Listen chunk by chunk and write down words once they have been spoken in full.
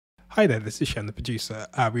Hi there, this is Shen, the producer.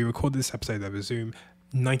 We recorded this episode over Zoom.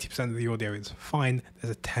 90% of the audio is fine.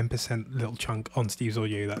 There's a 10% little chunk on Steve's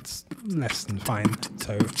audio that's less than fine,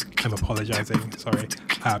 so I'm apologising, sorry.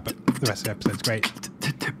 But the rest of the episode's great.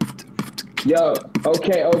 Yo,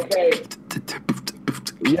 okay.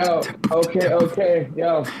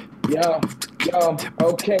 Yo,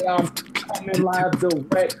 okay, I'm coming live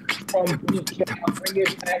direct from BK. I bring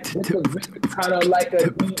it back with the rhythm, kind of like a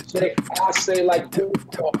DJ. I say like too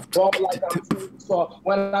talk, ball like I'm too talk.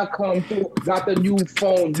 When I come through, got the new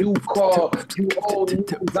phone, new car, you old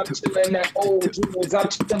news. I'm chilling that old jewels, I'm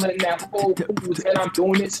chilling that old foods, and I'm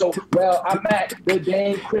doing it so well. I'm at the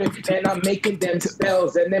dang crib, and I'm making them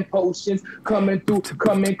spells and them potions coming through,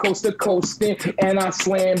 coming coast to coast in, and I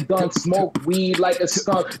slam dunk, smoke weed like a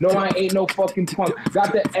skunk. No, I ain't no fucking punk.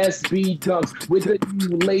 Got the SB dunks with the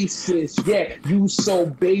new laces. Yeah, you so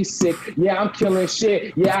basic. Yeah, I'm killing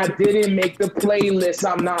shit. Yeah, I didn't make the playlist.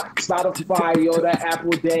 I'm not Spotify or the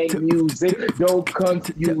Apple dang music. Don't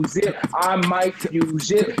confuse it. I might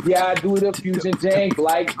fuse it. Yeah, I do the fusion jank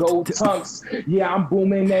like gold tongues. Yeah, I'm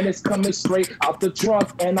booming and it's coming straight out the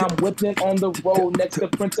trunk. And I'm whipping on the road next to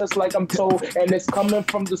Princess like I'm told. And it's coming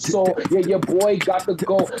from the soul. Yeah, your boy got to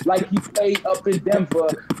go like he played up in Denver.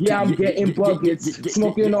 Yeah, I'm getting buckets.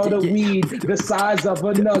 Smoking all the weed the size of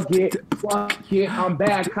a nugget. Fuck it, I'm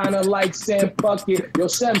back, kind of like Sam Bucket. Yo,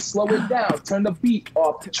 Sam, slow it down. Turn the beat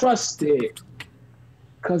off. Trust it.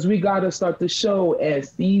 Because we got to start the show as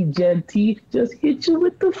Steve Genty just hit you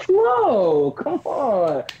with the flow. Come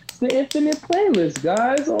on. It's the infinite playlist,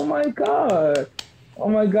 guys. Oh, my God. Oh,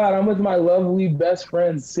 my God. I'm with my lovely best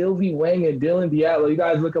friends, Sylvie Wang and Dylan Diallo. You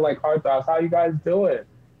guys looking like heartthrobs. How you guys doing?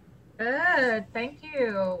 Good. Thank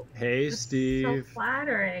you. Hey, That's Steve. so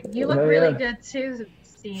flattering. You look really good, too,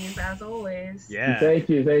 Steve, as always. Yeah. Thank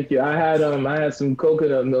you. I had some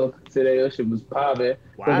coconut milk today. That shit was popping.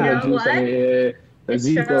 Wow. Coconut juice in here. That's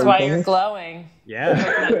why you're glowing.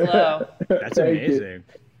 Yeah. Glow. That's amazing.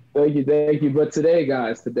 Thank you. But today,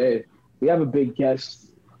 guys, we have a big guest.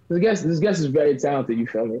 This guest is very talented, you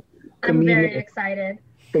feel me? I'm very excited.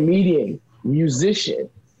 Comedian, musician,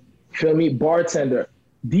 feel me? Bartender,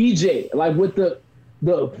 DJ, like with the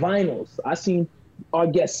vinyls. I seen our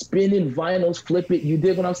guest spinning vinyls, flip it. You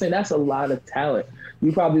dig what I'm saying? That's a lot of talent.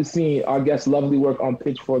 You probably seen our guest lovely work on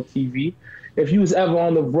Pitchfork TV. If you was ever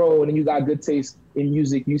on the road and you got good taste in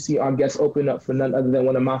music, you see our guest open up for none other than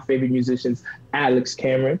one of my favorite musicians, Alex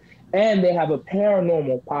Cameron. And they have a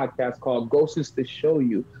paranormal podcast called Ghosts to Show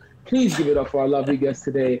You. Please give it up for our lovely guest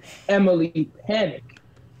today, Emily Panic.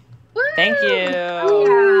 Woo! Thank you.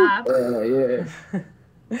 Yeah.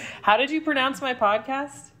 How did you pronounce my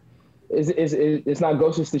podcast? It's not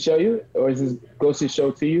Ghosts to Show You, or is this Ghosts to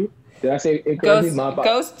Show to You? Did I say it correctly?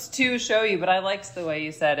 Ghosts to show you, but I liked the way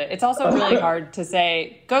you said it. It's also really hard to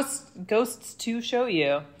say ghosts to show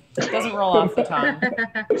you. It doesn't roll off the tongue.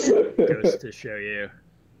 Ghosts to show you.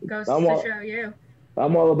 Ghosts to show you.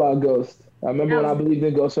 I'm all about ghosts. I remember when I believed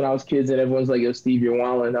in ghosts when I was kids, and everyone's like, "Yo, Steve, you're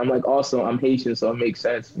wildin'." I'm like, also, I'm Haitian, so it makes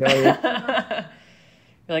sense. You know what I mean?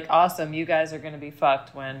 You're like, awesome. You guys are going to be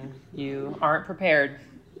fucked when you aren't prepared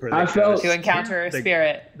to encounter a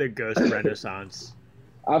spirit. The ghost renaissance.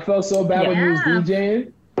 I felt so bad when you was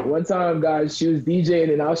DJing. One time, guys, she was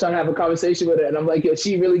DJing, and I was trying to have a conversation with her, and I'm like, yo,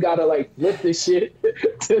 she really got to, like, flip this shit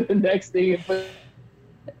to the next thing. I'm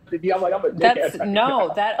like, I'm a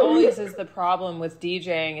dickhead. That always is the problem with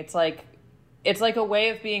DJing. It's like a way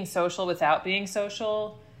of being social without being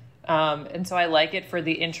social. And so I like it for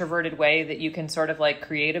the introverted way that you can sort of like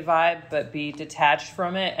create a vibe, but be detached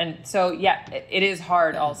from it. And so, it is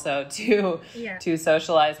hard also to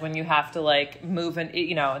socialize when you have to like move and,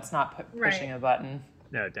 it's not pushing a button.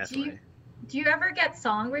 No, definitely. Do you ever get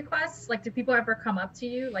song requests? Like, do people ever come up to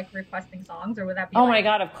you like requesting songs, or would that be? Oh my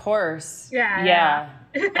God, of course. Yeah.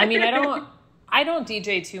 I mean, I don't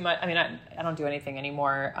DJ too much. I mean, I don't do anything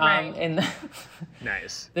anymore. Right.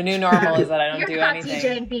 Nice. The new normal is that I don't do anything.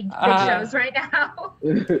 You're not DJing big shows right now.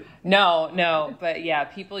 No. But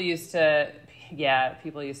people used to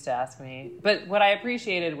ask me. But what I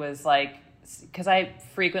appreciated was like, because I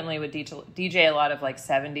frequently would DJ a lot of like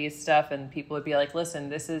 70s stuff, and people would be like, listen,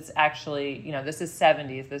 this is actually, this is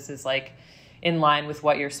 70s. This is like in line with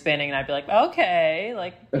what you're spinning. And I'd be like, okay,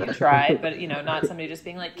 like you tried, but not somebody just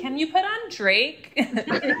being like, can you put on Drake? So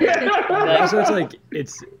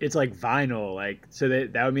it's like vinyl, like, so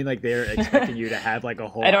that would mean like they're expecting you to have like a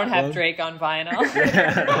whole I don't album. have Drake on vinyl.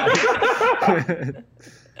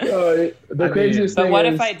 Craziest thing but what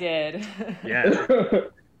is, if I did? Yeah.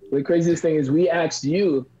 The craziest thing is we asked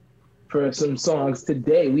you for some songs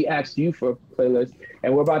today. We asked you for a playlist,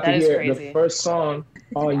 and we're about to hear the first song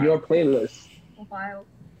on your playlist. Wild.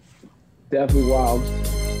 Definitely wild.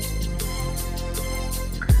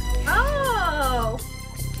 Oh.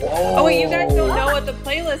 Oh wait, you guys don't know what the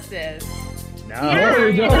playlist is. No. Yeah,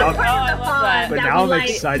 we don't. that's part Oh, of I the love fun that. But that now we I'm like-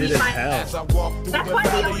 excited we as find- hell. That's why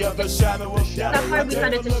we always that's why we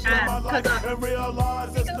send it to Shad,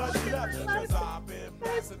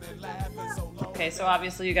 Okay, so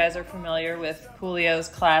obviously you guys are familiar with Coolio's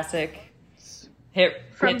classic hit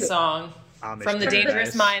From- song Amish from the Paradise.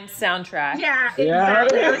 Dangerous Minds soundtrack. Yeah, Yeah.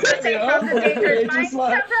 exactly. I was gonna say from the Dangerous It's Minds just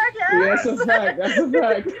like- soundtrack, Yeah, that's a fact. That's a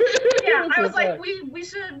fact. Yeah, That's I a was like, fact. we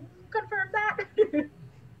should confirm that.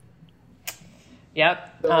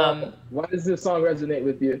 Yep. So, why does this song resonate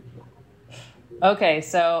with you? Okay,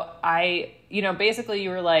 so basically you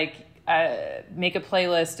were like, make a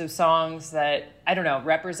playlist of songs that, I don't know,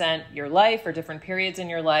 represent your life or different periods in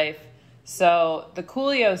your life. So the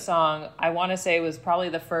Coolio song, I want to say, was probably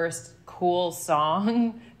the first cool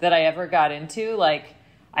song that I ever got into. Like,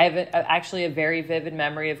 I have actually a very vivid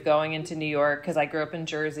memory of going into New York because I grew up in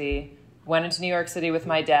Jersey, went into New York City with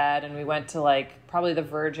my dad, and we went to like probably the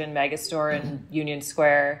Virgin Megastore in Union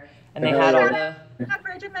Square, and they had all the... Not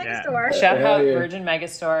Virgin Yeah. Megastore. Shout Hell out yeah. Virgin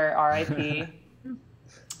Megastore, RIP.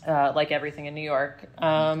 Like everything in New York.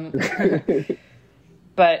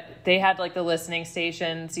 But they had like the listening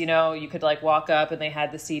stations, you could like walk up and they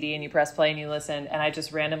had the CD and you press play and you listen. And I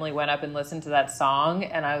just randomly went up and listened to that song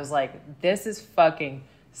and I was like, this is fucking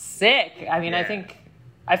sick. I mean, Yeah.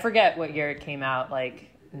 I forget what year it came out,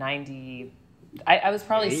 like 90. I was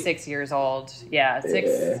probably 8? 6 years old. Yeah, 6,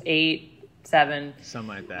 Yeah. 8, 7. Something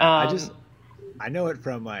like that. Um, I know it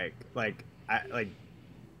from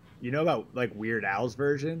you know about like Weird Al's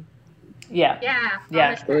version? Yeah. Yeah.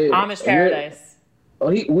 Yeah. Amish- Hey, Amish Paradise. Oh,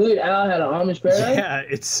 Weird Al had an Amish Paradise. Yeah,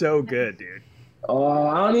 it's so good, dude. Oh,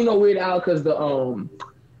 I don't even know Weird Al because the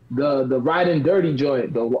Ride and Dirty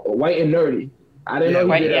joint, the White and Nerdy. I didn't Yeah, know he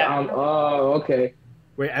White- did it. yeah. Oh, okay.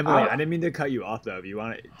 Wait, Emily, Oh. I didn't mean to cut you off though. If you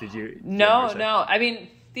want it, did you? No. I mean,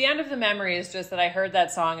 the end of the memory is just that I heard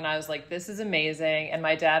that song and I was like, this is amazing. And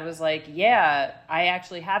my dad was like, yeah, I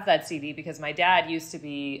actually have that CD because my dad used to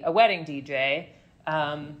be a wedding DJ.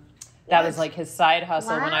 That was like his side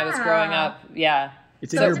hustle when I was growing Wow. up. Yeah.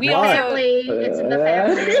 It's in So your we blood. also- It's in the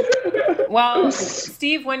family. Well,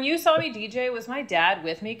 Steve, when you saw me DJ, was my dad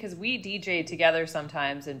with me? Because we DJ'd together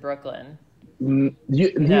sometimes in Brooklyn. He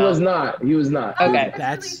No. was not. He was not. Okay. That's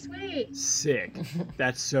That's- really sweet. Sick.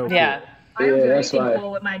 That's so cool. Yeah. I was Yeah, very that's why.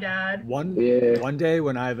 cool with my dad. One Yeah. one day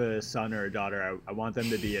when I have a son or a daughter, I want them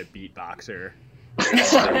to be a beatboxer,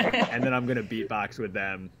 and then I'm gonna beatbox with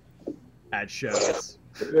them at shows.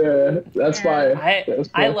 Yeah, that's Yeah. fire. That's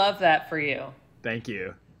I fire. love that for you. Thank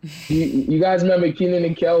you. You guys remember Keenan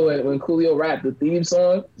and Kel when Coolio rapped the theme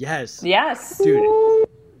song? Yes, Yes. dude.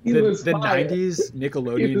 He The, was the fire. 90s He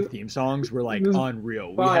Nickelodeon was- theme songs were like he was unreal.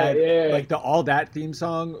 We fire, had yeah. like the All That theme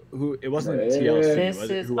song. Who it wasn't Yeah. TLC. This was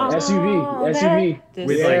it? is Who was it? SUV, SUV. This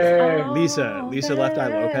With is like Yeah. Lisa Left Eye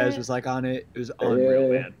Lopez was like on it. It was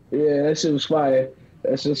unreal, Yeah. man. Yeah, that shit was fire.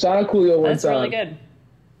 That's just shout out Coolio one That's time. really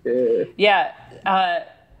good. Yeah.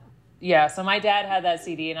 Yeah. So my dad had that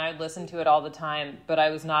CD and I would listen to it all the time, but I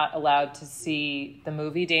was not allowed to see the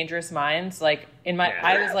movie Dangerous Minds. Like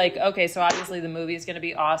I was like, okay, so obviously the movie is going to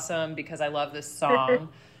be awesome because I love this song.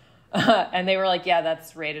 And they were like, yeah,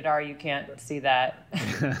 that's rated R. You can't see that.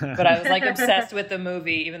 But I was like obsessed with the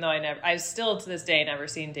movie, even though I've still to this day never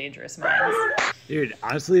seen Dangerous Minds. Dude,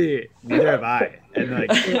 honestly, neither have I. And like,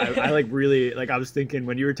 I like really like. I was thinking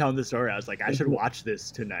when you were telling the story, I was like, I should watch this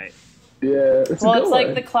tonight. Yeah. It's Well, a good it's like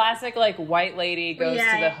one. the classic like white lady goes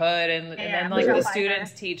Yeah. to the hood and then like Michelle the Pfeiffer.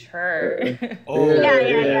 students teach her. Oh,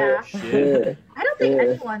 Yeah. shit. Yeah. I don't think Yeah.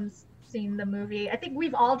 anyone's seen the movie. I think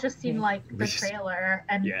we've all just seen like the We just- trailer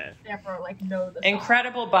and Yeah. therefore like know the song.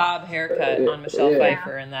 Incredible bob haircut on Michelle Yeah.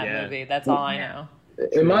 Pfeiffer in that Yeah. movie. That's all I Yeah. know.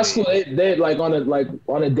 In my school, they like on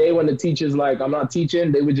a day when the teacher's like, I'm not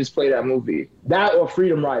teaching, they would just play that movie. That or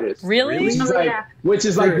Freedom Riders. Really? Which is Oh, like, yeah. which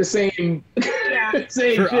is like For- the same, Yeah.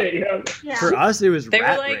 same For- shit. You know? Yeah. For us, it was They were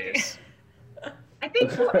Rat like- Race. I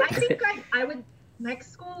think I would. My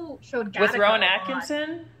school showed With Gattaca Rowan a lot.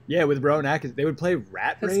 Atkinson? Yeah, with Rowan Atkinson, they would play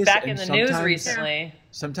Rat Who's Race. back and in the news sometimes- recently.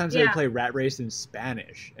 Sometimes they would Yeah. play Rat Race in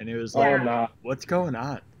Spanish, and it was Oh, like, nah. what's going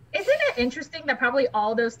on? Isn't it interesting that probably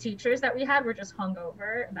all those teachers that we had were just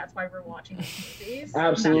hungover, and that's why we're watching these movies? And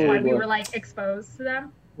Absolutely. that's why we were like exposed to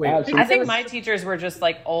them. Wait, Absolutely. I think was- my teachers were just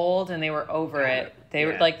like old and they were over it. They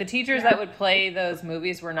were Yeah. like the teachers that would play those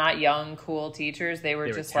movies were not young, cool teachers. They were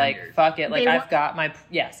They were just tenured. like, fuck it. Like They I've were- got my,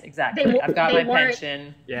 yes, exactly. They- I've got they my weren't-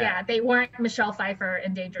 pension. yeah. They weren't Michelle Pfeiffer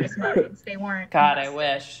in Dangerous Minds. They weren't. God, I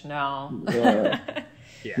wish. No. Yeah.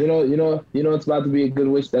 Yeah. You know, it's about to be a good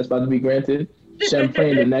wish that's about to be granted.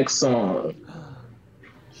 Champagne, the next song.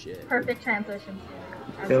 Shit. Perfect transition.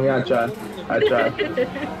 Feel me? I try.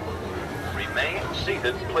 Remain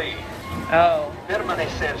seated, please. Oh,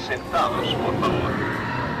 Permanecer sentados, por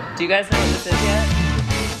favor. do you guys know what this is yet?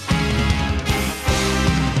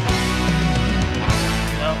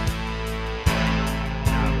 No.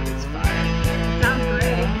 No, but it's fire. Sounds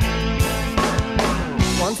great.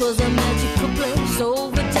 Once was a magical place,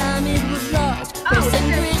 over time it was lost. Oh, this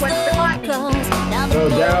is Gwen Stefani. No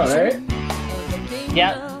doubt, right?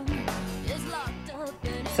 Yep.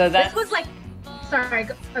 So This that's was like, sorry,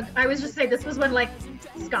 I was just saying this was when like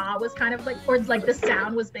ska was kind of like, or like the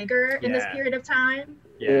sound was bigger in this Yeah. period of time.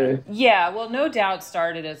 Yeah. yeah. Well, No Doubt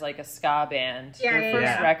started as like a ska band. Yeah, Their yeah, first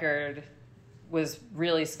yeah. record was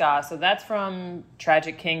really ska. So that's from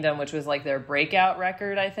Tragic Kingdom, which was like their breakout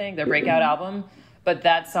record, I think, their breakout album. But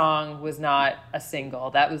that song was not a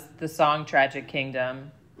single. That was the song Tragic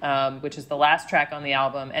Kingdom, which is the last track on the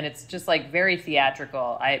album. And it's just like very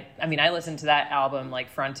theatrical. I mean, I listened to that album like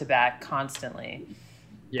front to back constantly.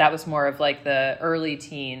 Yeah. That was more of like the early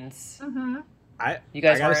teens. Mm-hmm. You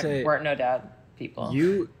guys I gotta say, weren't No Doubt people.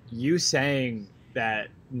 You saying that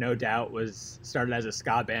No Doubt was started as a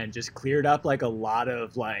ska band just cleared up like a lot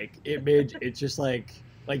of like it made it just like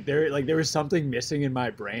there was something missing in my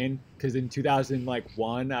brain because in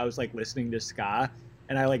 2001 I was like listening to ska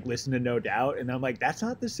and I like listened to No Doubt and I'm like that's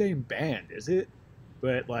not the same band, is it?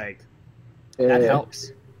 But like that Yeah.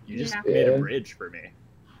 helps. You just Yeah. made Yeah. a bridge for me.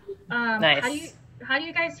 Nice. How do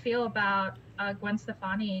you guys feel about Gwen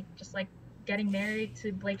Stefani just like getting married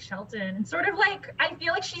to Blake Shelton and sort of like I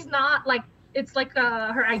feel like she's not like it's like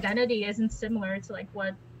her identity isn't similar to like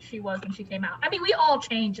what she was when she came out. I mean, we all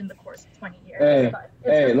change in the course of 20 years, Hey, but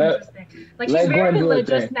it's really interesting. Like she's let very Gwen do her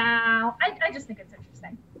religious thing. now. I just think it's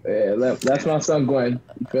interesting. Yeah, that's my son Gwen.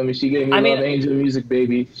 You feel me? She gave me I mean- Love Angel music,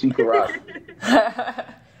 baby. She can rock.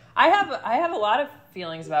 I have a lot of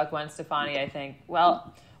feelings about Gwen Stefani. I think.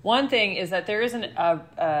 Well, one thing is that there is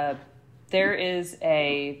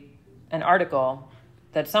an article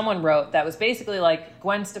that someone wrote that was basically like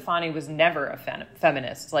Gwen Stefani was never a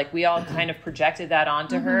feminist. Like we all kind of projected that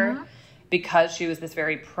onto her because she was this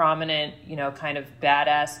very prominent, kind of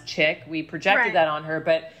badass chick. We projected Right. that on her,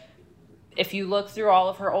 but if you look through all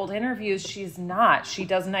of her old interviews, she's not. She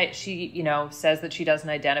doesn't. She, says that she doesn't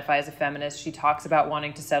identify as a feminist. She talks about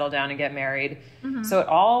wanting to settle down and get married. So it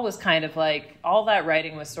all was kind of like all that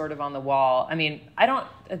writing was sort of on the wall. I mean,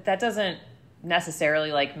 that doesn't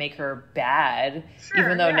necessarily like make her bad, Sure,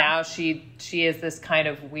 even though yeah. now she is this kind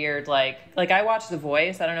of weird like I watch The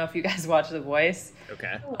Voice. I don't know if you guys watch The Voice.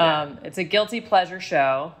 Okay. It's a guilty pleasure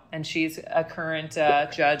show, and she's a current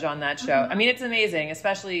judge on that show. I mean, it's amazing,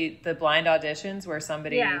 especially the blind auditions where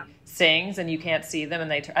somebody Yeah. sings and you can't see them,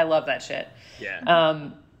 and I love that shit. Yeah.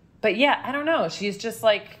 But yeah, I don't know. She's just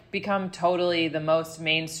like become totally the most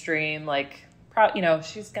mainstream. Like,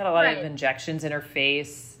 she's got a lot Right. of injections in her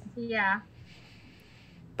face, Yeah.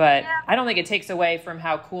 but Yeah. I don't think it takes away from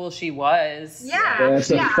how cool she was. Yeah.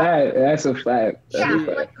 That's a fact. That's a fact. That's Yeah, a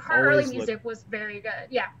fact. like her early Always music was very good.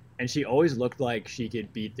 Yeah. And she always looked like she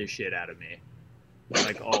could beat the shit out of me.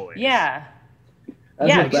 Like always. Yeah. That's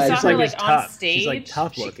Yeah, a you fact. saw She's her, like, like, was on tough. She's like stage.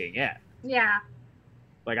 tough looking, yeah. Yeah.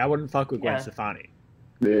 Like I wouldn't fuck with Gwen Yeah. Stefani.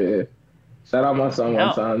 Yeah. Shout out my son No.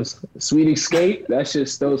 one times. Sweet Escape, that shit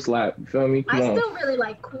still slap. You feel me? I Come on. still really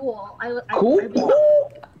like Cool. Cool? I really- Cool?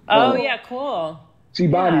 Oh Oh. yeah, cool. She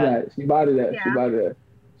bodied Yeah. that. She bodied that. She Yeah. bodied that.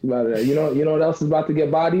 She bodied that. You know what else is about to get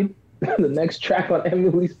bodied? The next track on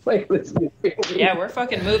Emily's playlist. You feel me? Yeah, we're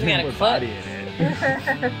fucking moving at a We're clip. bodying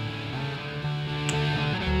it.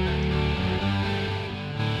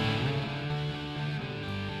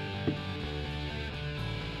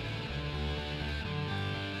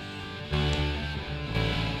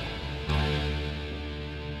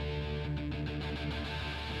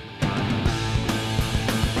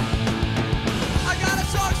 I got a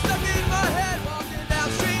song stuck in my head, walking down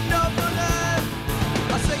street number 9.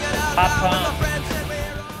 I sing it out Pop loud with punk. my friends and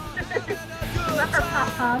we're all having a good Remember Pop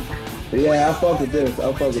time. Punk? Yeah, I fuck with this.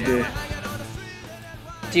 I fuck with this. I get on the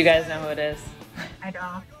street Do you guys know who it is? I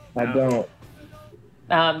don't. I don't.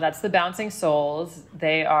 That's the Bouncing Souls.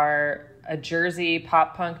 They are a Jersey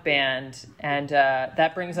pop punk band, and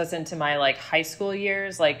that brings us into my like high school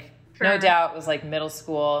years. Like, no Sure. doubt, was like middle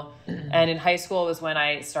school, and in high school was when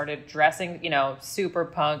I started dressing, super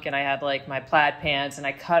punk, and I had like my plaid pants, and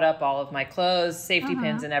I cut up all of my clothes, safety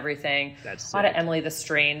pins, and everything. That's a lot of sick. Emily the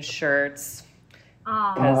Strange shirts.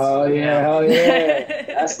 Oh, Oh yeah, hell yeah.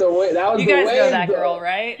 That's the way. That was You the guys wave. know that though. girl,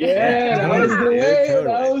 right? Yeah, that was the Totally. wave. Totally.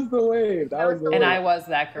 That was the wave. That was the wave. And I was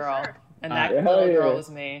that girl, and that Hell little girl yeah. was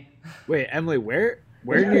me. Wait, Emily, where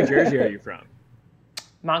in New Jersey are you from?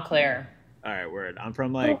 Montclair. All right, word. I'm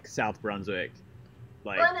from like South Brunswick.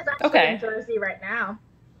 Like, Glenn is actually Okay. in Jersey right now.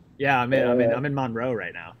 yeah, I'm in Monroe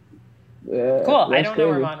right now. Yeah, Cool. I that's don't know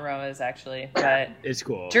where crazy. Monroe is actually, but It's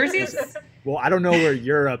cool. Jersey's Well, I don't know where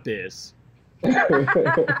Europe is.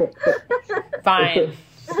 fine.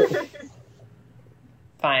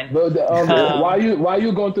 Fine. But Um, why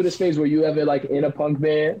you going through this phase? Were you ever like in a punk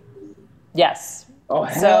band? Yes. Oh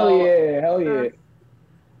So- hell yeah!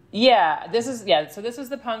 Yeah, so this was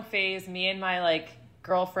the punk phase. Me and my like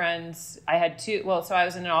girlfriends, I had two, so I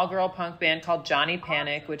was in an all-girl punk band called Johnny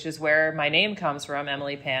Panic, which is where my name comes from,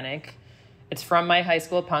 Emily Panic. It's from my high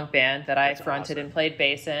school punk band that I fronted and played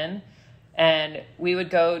bass in. And we would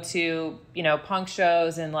go to, punk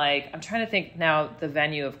shows and like, I'm trying to think now, the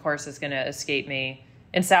venue of course is going to escape me,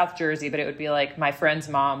 in South Jersey, but it would be like my friend's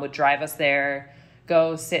mom would drive us there,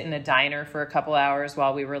 go sit in a diner for a couple hours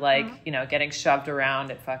while we were like, getting shoved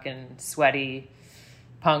around at fucking sweaty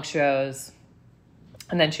punk shows.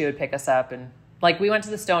 And then she would pick us up and like we went to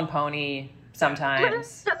the Stone Pony I was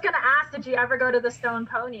sometimes. just gonna ask, did you ever go to the Stone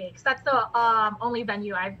Pony? Because that's the only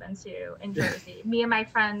venue I've been to in Jersey. Me and my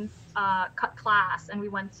friends cut class and we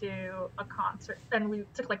went to a concert. Then we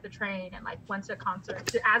took like the train and like went to a concert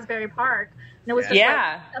to Asbury Park. And it was just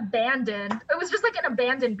Yeah. like abandoned. It was just like an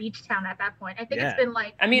abandoned beach town at that point. I think Yeah. it's been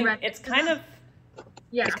like. I mean, rented. it's kind of,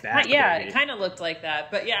 Yeah. It's back, yeah, baby. it kind of looked like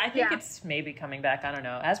that. But yeah, I think Yeah. it's maybe coming back. I don't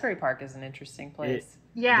know. Asbury Park is an interesting place.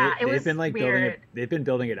 Yeah, it They've was been like weird. building it. They've been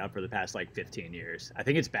building it up for the past like 15 years. I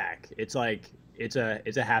think it's back. It's like it's a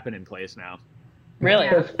happening place now. Really?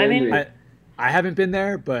 Yeah. I mean, I haven't been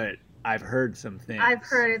there, but I've heard some things. I've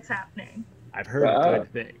heard it's happening. I've heard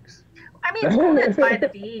good things. I mean, it's cool that it's by the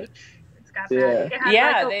beach. It's got that. Yeah. It has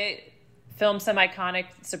yeah, like a- they filmed some iconic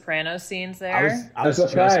Sopranos scenes there. I was That's a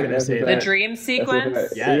just fact, gonna that's say a The that, fact. dream sequence.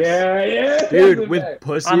 That's a fact. Yes. Yeah, dude, that's a with fact.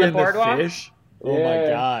 Pussy On the and the boardwalk? fish. Oh my Yeah.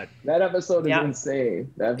 god, That episode is Yeah.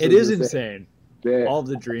 insane. That it episode is insane. Yeah. All of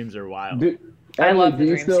the dreams are wild. Do, I Emily, love the do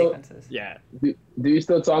you dream still sequences. Yeah, do you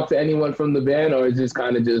still talk to anyone from the band, or is this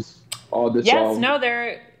kind of just all this? Yes, no,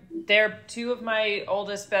 they're two of my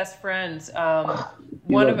oldest best friends.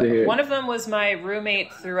 One love to hear it. of them was my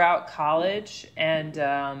roommate throughout college, and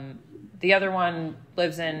the other one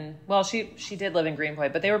lives in. Well, she did live in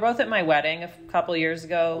Greenpoint, but they were both at my wedding a couple years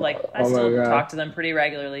ago. Like I Oh my still God. talk to them pretty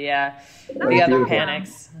regularly. Yeah, the That's other beautiful.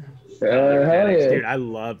 Panics. Hell yeah. dude, I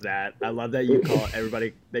love that. I love that you call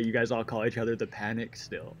everybody that you guys all call each other the Panic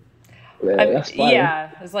still. That's funny.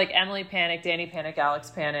 Yeah, it's like Emily Panic, Danny Panic, Alex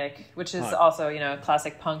Panic, which is Huh. also a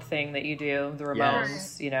classic punk thing that you do. The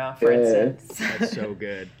Ramones, Yes. for Yeah. instance. That's so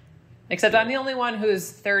good. Except I'm the only one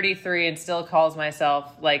who's 33 and still calls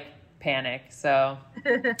myself like Panic. So So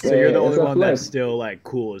you're the Yeah, only it's a one that's flex. still like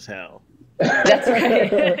cool as hell. that's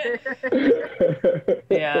right.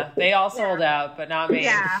 Yeah, they all sold out, but not me.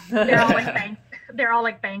 Yeah, they're all like they're all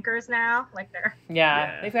like bankers now. Like they're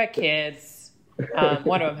Yeah. They've got kids.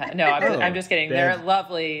 One of them. I'm just kidding. They They're have-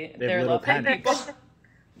 lovely. they have They're little lovely panics. people.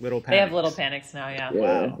 Little Panics. They have little panics now. Yeah.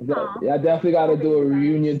 Yeah, Wow. yeah, I definitely got to do a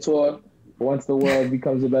reunion tour once the world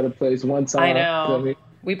becomes a better place. One time. I know. feel me?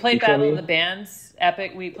 We played You feel Battle me? of the Bands.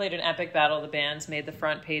 Epic. We played an epic Battle of the Bands. Made the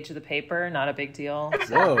front page of the paper. Not a big deal.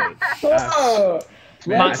 Whoa. Oh,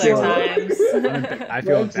 Montclair excellent. Times. I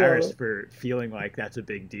feel That's embarrassed for feeling like that's a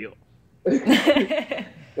big deal.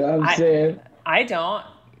 I'm I- saying. I don't,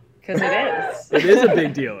 because it is. It is a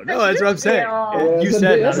big deal. No, that's what I'm saying. Yeah, You it's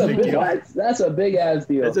said that's not a big deal. That's a big ass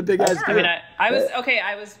deal. That's a big ass I deal. mean, I was okay.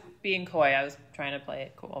 I was being coy. I was trying to play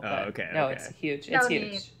it cool. But okay, no, okay. it's huge. No It's need.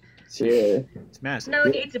 huge. Yeah, It's massive. no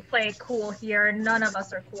need to play cool here. None of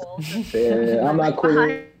us are cool. yeah. I'm not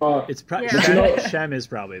cool. It's probably Yeah. You know- Shem is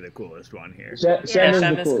probably the coolest one here. Shem Yeah, is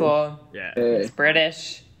Shem the is cool. cool. Yeah. Yeah, It's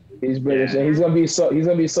British. he's British, Yeah. and he's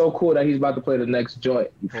gonna be so cool that he's about to play the next joint.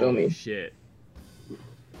 You feel Holy me? shit.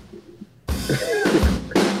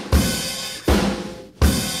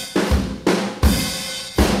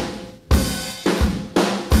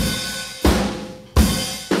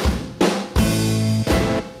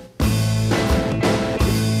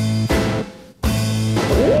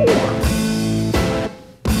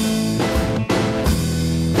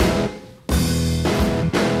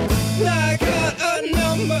 I got a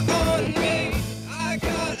number on me. I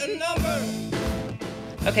got a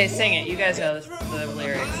number. Okay, sing it. You guys know the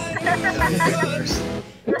lyrics.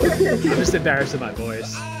 I'm just embarrassed of my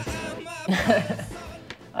voice.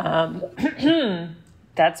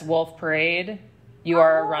 That's Wolf Parade. You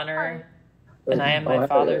are a runner, and I am my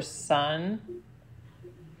father's son.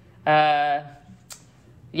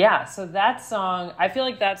 Yeah, so that song, I feel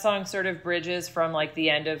like that song sort of bridges from like the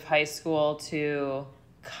end of high school to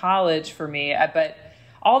college for me. But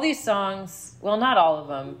all these songs, well, not all of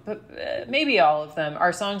them, but maybe all of them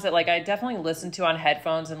are songs that like I definitely listened to on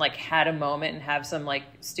headphones and like had a moment and have some like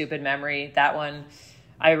stupid memory. That one,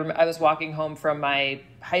 I was walking home from my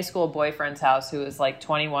high school boyfriend's house who was like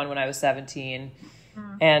 21 when I was 17.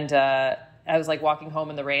 And I was like walking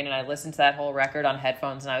home in the rain and I listened to that whole record on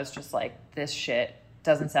headphones and I was just like, this shit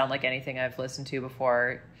doesn't sound like anything I've listened to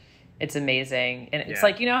before. It's amazing. And it's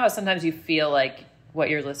like, you know how sometimes you feel like what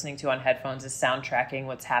you're listening to on headphones is soundtracking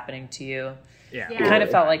what's happening to you. Yeah. It kind of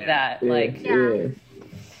felt like that. Like,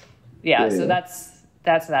 so that's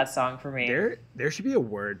that song for me. There should be a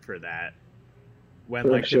word for that. When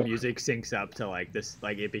like the music syncs up to like this,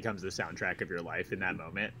 like it becomes the soundtrack of your life in that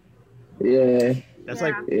moment. Yeah. That's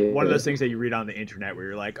like one of those things that you read on the internet where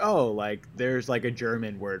you're like, oh, like there's like a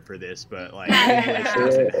German word for this, but like English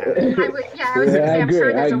doesn't have it. I was gonna say, I'm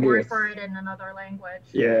sure there's a word for it in another language.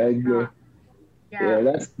 Yeah, I agree.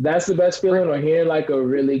 That's the best feeling, or hearing like a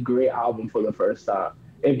really great album for the first time.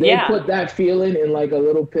 If they put that feeling in like a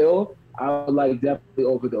little pill, I would like definitely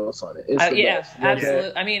overdose on it. It's the best.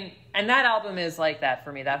 Absolutely. I mean, and that album is like that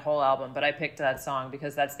for me, that whole album. But I picked that song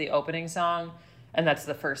because that's the opening song, and that's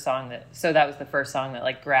the first song that was the first song that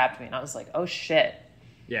like grabbed me, and I was like, oh shit.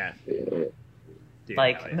 Yeah. Dude,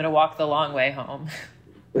 like I'm gonna walk the long way home.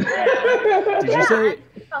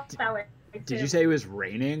 Did you say it was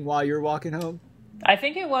raining while you were walking home? I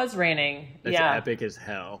think it was raining. That's epic as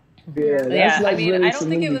hell. Like I mean, really I don't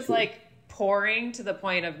think it was like pouring to the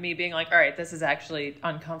point of me being like, all right, this is actually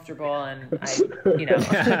uncomfortable and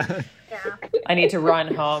I I need to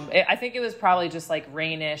run home. I think it was probably just like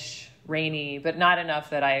rainy, but not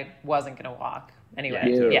enough that I wasn't going to walk. Anyway,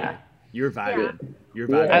 You were vibing. You were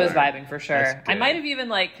vibing. I was vibing for sure. I might have even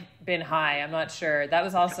like been high. I'm not sure. That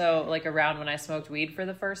was also like around when I smoked weed for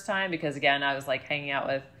the first time because again, I was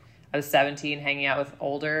 17 hanging out with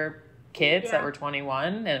older kids that were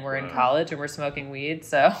 21 and we're in college and we're smoking weed.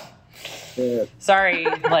 So sorry,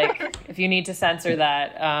 like if you need to censor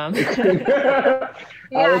that.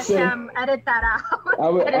 Edit that out.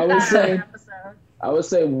 I would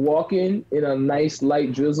say walking in a nice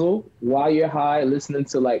light drizzle while you're high, listening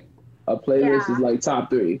to like a playlist is like top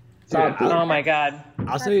three. Oh my God.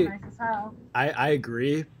 I'll say I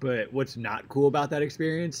agree, but what's not cool about that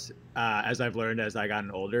experience, as I've learned as I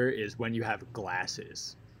gotten older, is when you have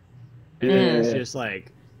glasses. And it's just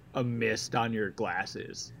like a mist on your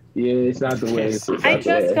glasses. Yeah, it's not the way. I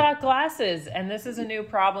just got glasses, and this is a new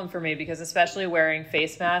problem for me because especially wearing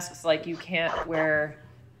face masks, like you can't wear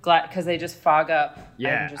because they just fog up.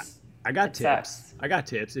 Yeah, I got tips. Sucks. I got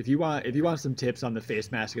tips. If you want some tips on the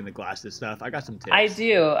face mask and the glasses stuff, I got some tips. I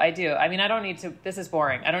do. I mean, I don't need to. This is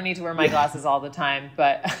boring. I don't need to wear my glasses all the time,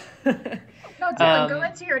 but. No, Dylan, go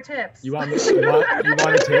into your tips. You want a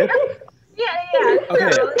tip? Yeah.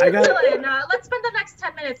 Okay, Dylan, let's spend the next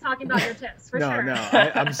 10 minutes talking about your tips, for sure. No,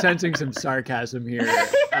 I'm sensing some sarcasm here.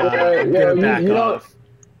 I'm gonna back off.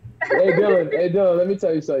 Hey Dylan, let me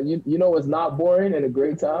tell you something. You know what's not boring and a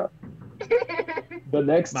great time? The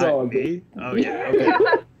next song. Me? Oh yeah, okay.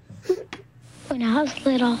 When I was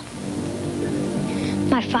little,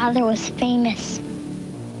 my father was famous.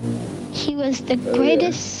 He was the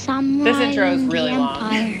greatest samurai This intro is really in the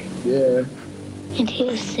Empire. Yeah. And he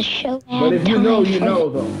was the showman. But if you know, you know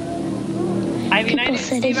though. I mean, People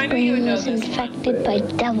said his brain was infected by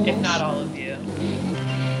devils. If not all of you.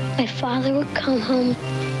 My father would come home.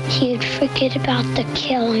 He'd forget about the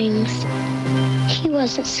killings. He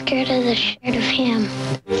wasn't scared of the shred of ham.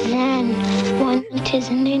 Then, 1 inches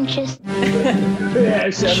and inches.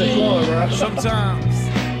 Sometimes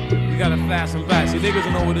we gotta fast and back. See, niggas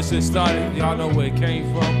don't know where this shit started. Y'all know where it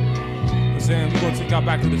came from. I'm saying we're gonna take y'all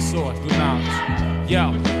back to the source. Good knowledge.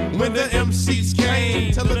 Yo. When the MCs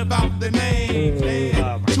came, tell it about the name.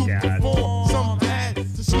 To perform, some had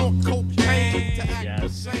to snort cocaine. To act the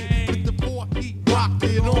same with the boy, he rocked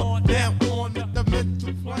it on. Now on the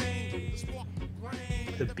mental plane.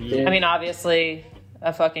 The beat. I mean, obviously,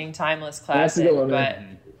 a fucking timeless classic, but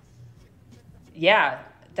yeah,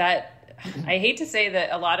 that I hate to say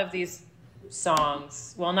that a lot of these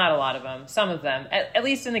songs, well, not a lot of them, some of them, at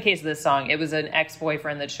least in the case of this song, it was an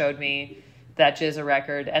ex-boyfriend that showed me that Jizza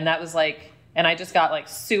record, and that was like, and I just got like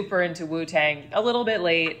super into Wu-Tang a little bit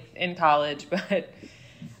late in college, but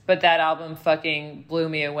that album fucking blew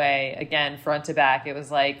me away again, front to back. It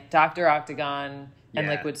was like Dr. Octagon and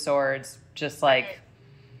Liquid Swords, just like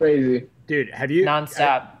crazy. Dude, have you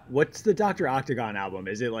nonstop? What's the Dr. Octagon album?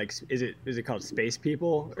 Is it like is it called Space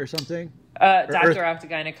People or something? Dr.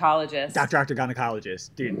 Octagonacologist. Dr. Octagonacologist.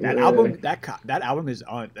 Dude, that album that album is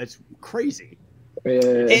on. That's crazy. Yeah.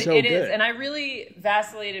 So It is, good. and I really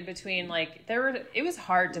vacillated between like it was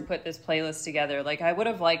hard to put this playlist together. Like I would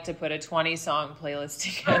have liked to put a 20-song playlist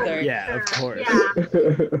together. Yeah, of course.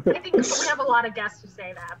 Yeah. I think we have a lot of guests who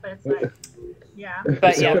say that, but it's like, yeah.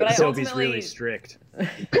 But yeah, but I Sylvie's ultimately really strict. Yeah,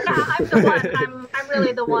 I'm the one. I'm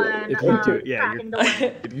really the one. If you do, yeah, cracking the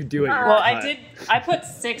whip. if you do it, you're well, cut. I put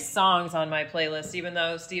 6 songs on my playlist, even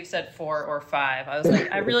though Steve said 4 or 5. I was like,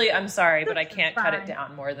 I'm sorry, but I can't cut it Fine.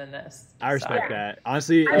 down more than this. I respect So- that.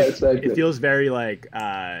 Honestly, I respect it it. feels very like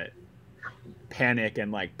panic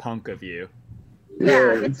and like punk of you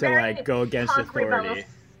Yeah, it's to very like go against punk authority. rebellious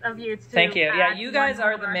of you to Thank you. Yeah, add you guys one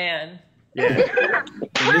are the more. man. Yeah. In this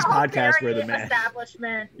We're all podcast, we're very the man.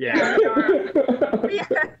 Establishment. Yeah.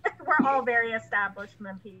 We're all very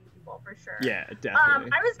establishment people for sure. Yeah,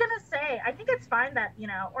 definitely. I was gonna say, I think it's fine that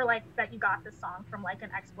or like that you got this song from like an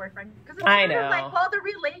ex-boyfriend because it's I sort of know.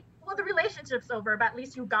 like, the relationship's over, but at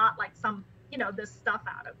least you got like some, this stuff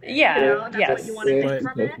out of it. Yeah, That's yes. what you want to get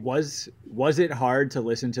But from it. was it hard to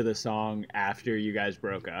listen to the song after you guys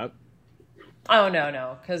broke up? Oh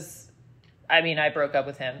no, because I broke up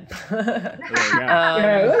with him. There you go.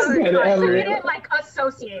 Yeah, that's Oh, kind of gosh, you evident. didn't like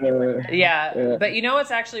associate it with it. Yeah, but you know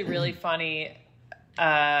what's actually really funny?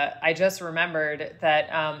 I just remembered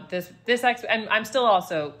that this ex, and I'm still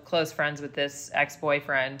also close friends with this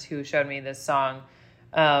ex-boyfriend who showed me this song.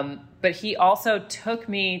 But he also took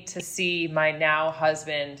me to see my now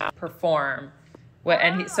husband perform.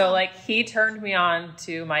 And he turned me on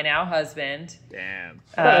to my now husband. Damn.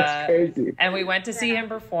 That's crazy. And we went to see him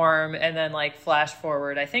perform, and then like flash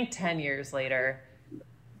forward, I think 10 years later,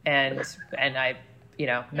 and I,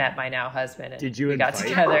 met my now husband. And Did you we got invite-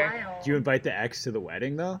 together? Did you invite the ex to the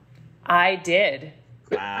wedding though? I did.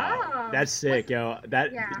 Wow, Oh. that's sick, yo.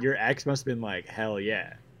 That Yeah. your ex must have been like, hell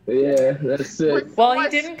yeah. Yeah, that's it. Well, he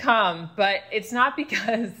didn't come, but it's not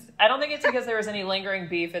because I don't think it's because there was any lingering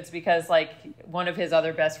beef. It's because like one of his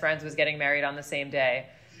other best friends was getting married on the same day.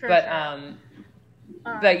 Sure, but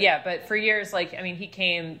sure. but for years, he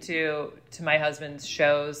came to my husband's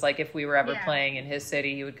shows. Like if we were ever Yeah. playing in his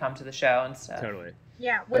city, he would come to the show and stuff. Totally.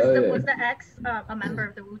 Yeah, was the ex a member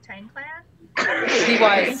of the Wu-Tang Clan? He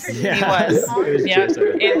was. Yeah. He was. It was Yeah.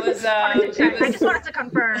 Jason. It was. Wanted to check. It I was. just wanted to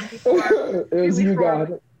confirm before It was you before- got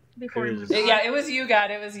it. before It we was- moved on. Yeah, it was you, God.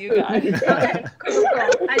 It was you, God. Okay, cool.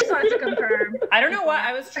 I just wanted to confirm. I don't know why.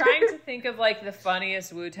 I was trying to think of like the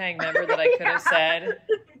funniest Wu-Tang member that I could have said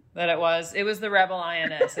that it was. It was the Rebel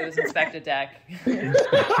INS. It was Inspector Deck,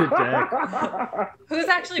 who's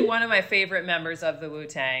actually one of my favorite members of the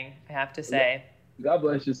Wu-Tang, I have to say. God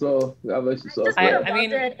bless your soul. God bless your soul. Just I- would have I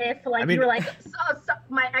mean- loved it if I mean- you were like, so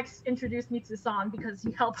my ex introduced me to the song because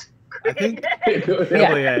he helped I create think- it.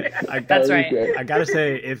 Yeah. That's right. I gotta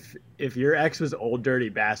say, if your ex was Old Dirty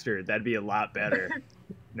Bastard, that'd be a lot better.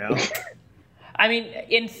 No? I mean,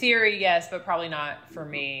 in theory, yes, but probably not for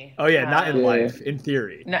me. Oh yeah, not in Yeah. life. In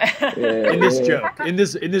theory. No. Yeah. In this joke. In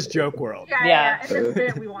this joke world. Yeah. In this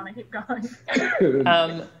bit, we want to keep going.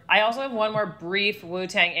 I also have one more brief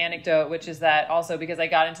Wu-Tang anecdote, which is that also because I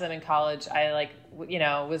got into them in college, I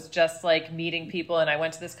was just like meeting people, and I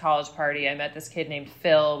went to this college party. I met this kid named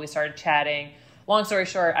Phil. We started chatting. Long story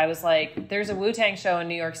short, I was like, there's a Wu-Tang show in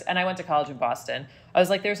New York, and I went to college in Boston. I was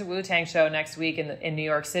like, there's a Wu-Tang show next week in New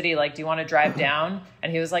York City. Like, do you want to drive down?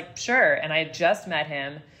 And he was like, sure. And I had just met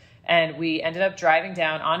him, and we ended up driving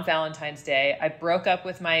down on Valentine's Day. I broke up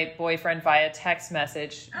with my boyfriend via text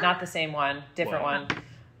message, not the same one, different Wow. one,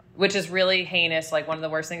 which is really heinous, like one of the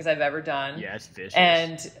worst things I've ever done. Yeah, it's vicious.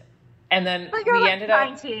 And then But you're we like ended up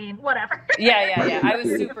 19, whatever. yeah. I was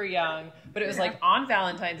super young, but it was like on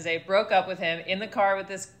Valentine's Day, broke up with him in the car with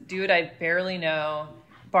this dude I barely know,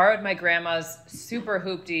 borrowed my grandma's super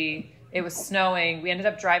hoopty. It was snowing. We ended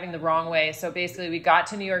up driving the wrong way. So basically we got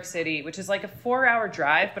to New York City, which is like a 4-hour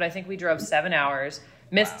drive, but I think we drove 7 hours,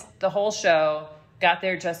 missed the whole show, got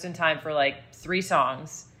there just in time for like 3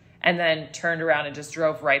 songs, and then turned around and just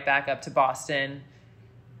drove right back up to Boston.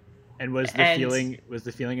 And was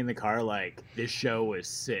the feeling in the car like this show was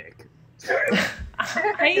sick?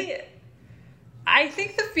 I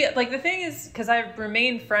think the thing is, because I've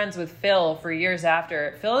remained friends with Phil for years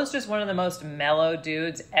after. Phil is just one of the most mellow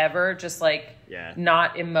dudes ever, just like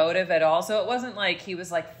not emotive at all. So it wasn't like he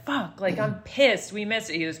was like, fuck, like I'm pissed, we missed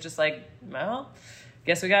it. He was just like, well,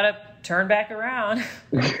 guess we gotta turn back around.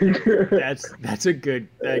 That's a good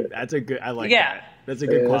I like that. That's a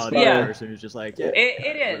good quality person who's just like, it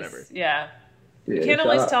is. Whatever. Yeah. You Yeah, can't shout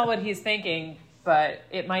always out. tell what he's thinking, but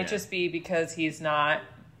it might just be because he's not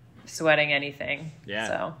sweating anything. Yeah.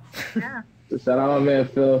 So Yeah. So shout out my man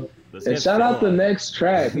Phil. Let's And get shout out Phil the on. next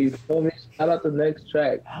track. You feel me? Shout out the next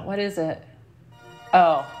track. what is it?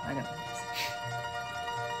 Oh, I know.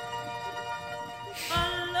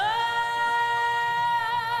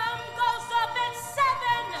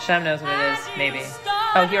 Shem knows what it is, maybe.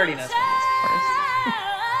 Oh, he already knows what it is, of course.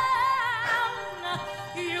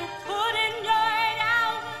 You put in your 8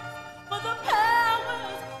 hours for the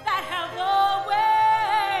powers that have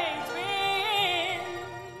always been.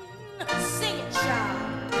 Sing it,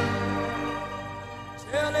 child.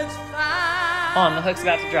 Till it's fine. Hold on, the hook's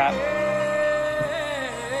about to drop.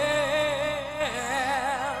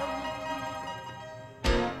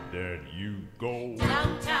 There you go.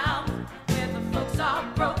 Downtown, where the folks are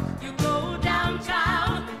broke. You go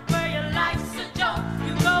downtown, where your life's a joke.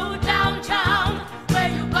 You go downtown, where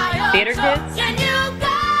you buy a Theater toke. kids? And you go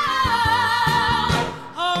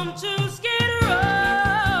home to Skid Row.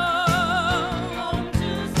 Home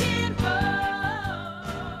to Skid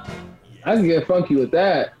Row. I can get funky with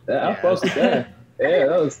that. I fuck with that. Yeah,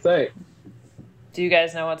 that was tight. Do you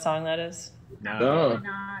guys know what song that is? No.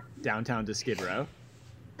 Not. Downtown to Skid Row.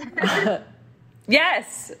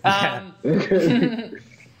 Yes. I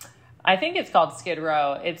think it's called Skid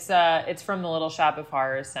Row. It's from the Little Shop of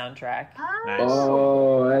Horrors soundtrack. Nice.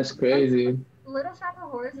 Oh, that's crazy. Little Shop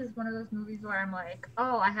of Horrors is one of those movies where I'm like,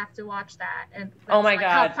 oh, I have to watch that. And Oh my it's,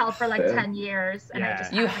 God. I've held for like 10 years, and I Yeah.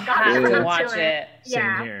 just You haven't gotten have to around watch it. Same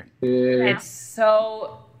Yeah. here. Yeah.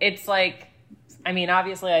 It's like, I mean,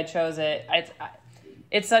 obviously I chose it.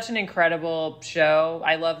 It's such an incredible show.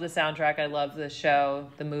 I love the soundtrack. I love the show.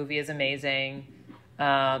 The movie is amazing.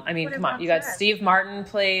 I mean, What come on, about you got this? Steve Martin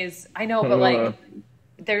plays. I know, but like,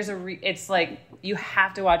 there's it's like you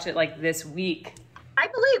have to watch it like this week. I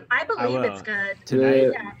believe will. it's good. Tonight,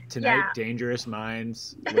 Yeah. tonight, Yeah. Dangerous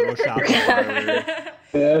Minds, Little Shop of Horrors. Yeah,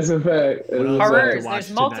 that's a fact. That's What a else? fact. Horrors. watch There's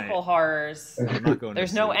tonight. multiple horrors. I'm not going There's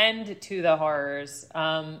to no sleep. end to the horrors.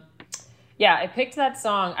 Yeah, I picked that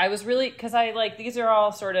song. I was really, because I like, these are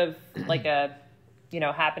all sort of like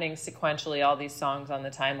happening sequentially, all these songs on the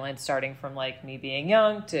timeline, starting from like me being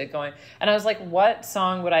young to going, and I was like, what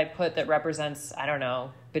song would I put that represents, I don't know,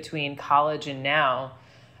 between college and now?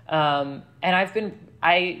 And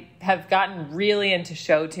I have gotten really into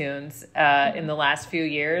show tunes in the last few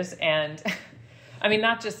years, and I mean,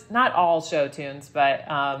 not all show tunes, but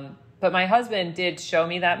my husband did show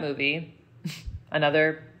me that movie.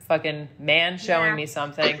 Another fucking man showing me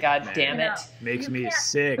something. God damn it! Makes You me can't-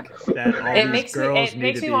 sick that all It these makes girls me. It need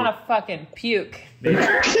makes to me be. want to fucking puke. You know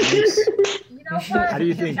what? How do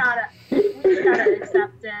you think- We just gotta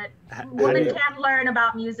accept it. How do Women you- can't learn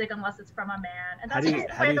about music unless it's from a man, and How that's do you- just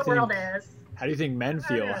the how way do you the world think- is. How do you think men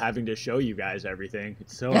feel having to show you guys everything?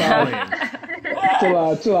 It's so annoying. Chill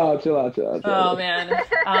out. Oh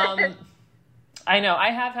man. I know. I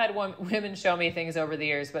have had women show me things over the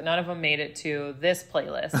years, but none of them made it to this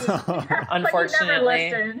playlist. Unfortunately. But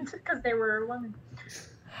you never listened because they were women.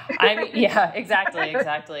 I mean, yeah,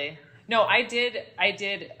 exactly. No, I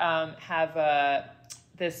did have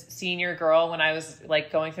this senior girl when I was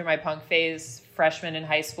like going through my punk phase, freshman in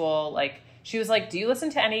high school. Like, she was like, "Do you listen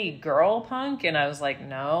to any girl punk?" And I was like,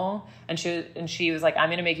 "No." And she was like, "I'm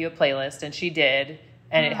gonna make you a playlist," and she did.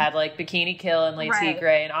 And it had like Bikini Kill and Lay Right.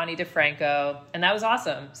 Tigre and Ani DeFranco, and that was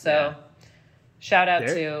awesome. So, shout out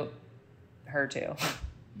to her too.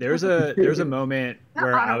 There's a moment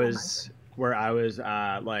where I Honorable was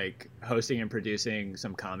like hosting and producing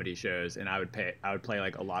some comedy shows, and I would play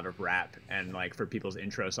like a lot of rap, and like for people's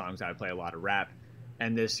intro songs I would play a lot of rap,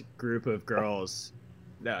 and this group of girls,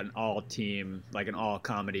 an all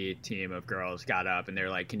comedy team of girls, got up and they were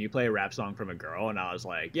like, "Can you play a rap song from a girl?" And I was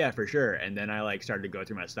like, "Yeah, for sure." And then I like started to go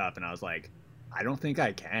through my stuff, and I was like, I don't think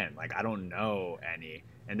I can. Like, I don't know any.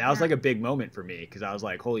 And that was like a big moment for me, because I was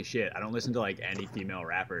like, holy shit, I don't listen to like any female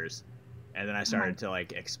rappers. And then I started to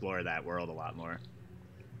like explore that world a lot more.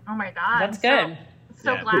 Oh my god, That's good.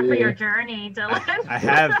 So Yeah. glad for your journey, Dylan. I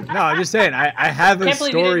have I'm just saying, I have a Can't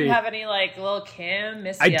believe you story. didn't have any like Lil Kim,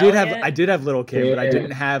 Missy I did Elliott? have Little Kim, but I Yeah.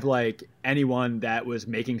 didn't have like anyone that was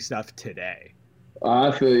making stuff today. Oh,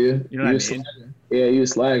 I feel you. You know what I mean? Slagging. Yeah, you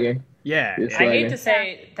slagging. Yeah, It's I yeah. hate to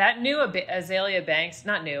say that new Azalea Banks,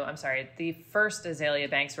 not new, I'm sorry, the first Azalea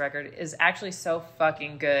Banks record is actually so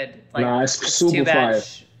fucking good. Like, Nah, it's super too bad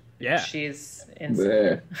fire. Yeah. she's insane.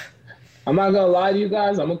 Yeah. I'm not gonna lie to you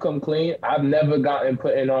guys. I'm gonna come clean. I've never gotten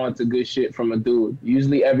putting on to good shit from a dude.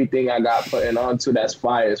 Usually everything I got putting on to that's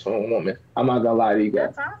fire is from a woman. I'm not gonna lie to you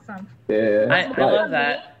guys. That's awesome. Yeah. I love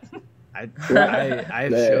that. I've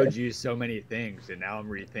Yeah. showed you so many things, and now I'm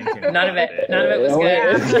rethinking. None of it was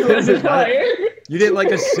Yeah. good. Was it not? You didn't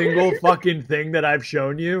like a single fucking thing that I've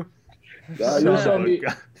shown you. You showed me.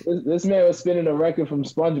 This man was spinning a record from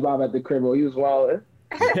SpongeBob at the crib while he was wilding.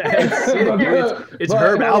 It's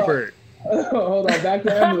Herb Alpert. Hold on, back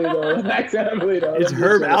to Emily though. It's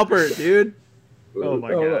Herb Alpert, dude. Oh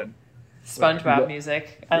my Hold god. on. SpongeBob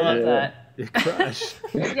music. I love Yeah. that. Crush.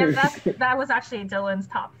 Yeah, that was actually Dylan's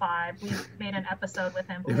top 5. We made an episode with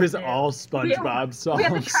him. It was all SpongeBob songs. We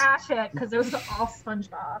had to trash it because it was all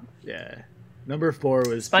SpongeBob. Yeah. Number 4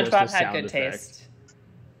 was SpongeBob just a had sound good effect. taste.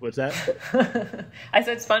 What's that? I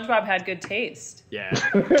said SpongeBob had good taste. Yeah.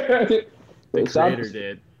 The creator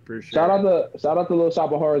did, for sure. Shout out to Little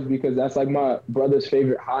Shop of Horrors because that's like my brother's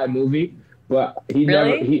favorite high movie. But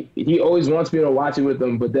he always wants me to watch it with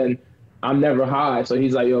him, but then I'm never high, so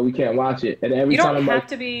he's like, yo, we can't watch it. And every You time don't I'm have like,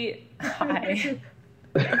 to be high.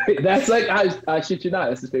 that's like I shit you not,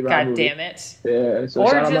 that's his favorite high God movie. damn it. Yeah. So Or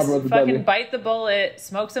shout out my just brother fucking Dudley. bite the bullet,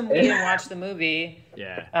 smoke some weed, and watch the movie.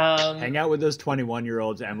 Yeah. Um, Hang out with those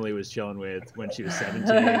 21-year-olds Emily was chilling with when she was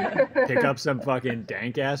 17. Pick up some fucking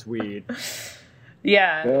dank-ass weed.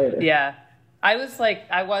 Yeah. I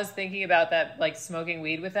was thinking about that, like smoking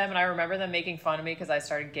weed with them, and I remember them making fun of me because I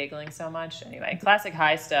started giggling so much. Anyway, classic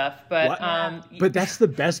high stuff. But But that's the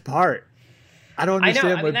best part. I don't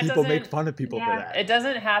understand when that people make doesn't- fun of people for that. It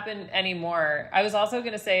doesn't happen anymore. I was also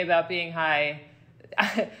going to say about being high,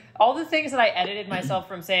 all the things that I edited myself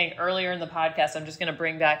from saying earlier in the podcast, I'm just going to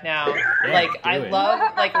bring back now. Like, I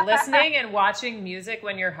love, like, listening and watching music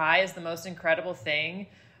when you're high is the most incredible thing.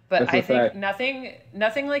 But That's a I think fact.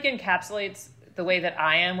 nothing like encapsulates the way that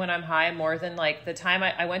I am when I'm high more than like the time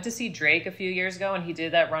I went to see Drake a few years ago and he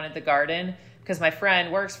did that run at the Garden because my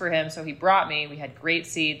friend works for him. So he brought me, we had great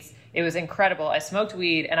seats. It was incredible. I smoked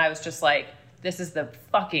weed and I was just like, this is the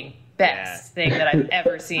fucking best thing that I've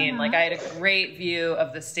ever seen. Like I had a great view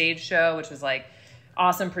of the stage show, which was like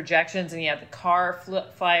awesome projections, and you had the car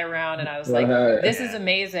fly around, and I was like, this is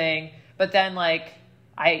amazing. But then like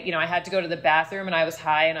I had to go to the bathroom and I was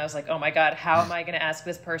high and I was like, oh my God, how am I going to ask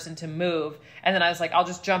this person to move? And then I was like, I'll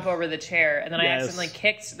just jump over the chair. And then I accidentally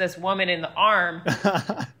kicked this woman in the arm.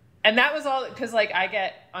 And that was all because like I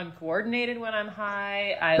get uncoordinated when I'm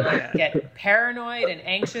high. I like get paranoid and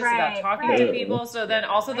anxious about talking to people. So then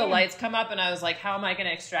also the lights come up and I was like, how am I going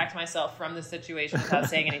to extract myself from the situation without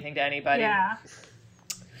saying anything to anybody? Yeah.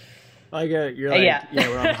 Like you're like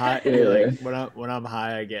when I'm high, you're like when I'm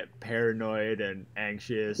high, I get paranoid and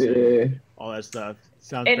anxious, and all that stuff.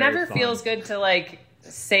 Sounds. It very never fun. feels good to like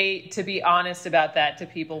to be honest about that to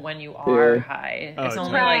people when you are high. It's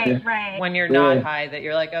only like when you're not high that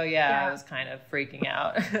you're like, oh yeah, I was kind of freaking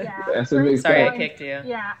out. That's a big Sorry, fact. I kicked you.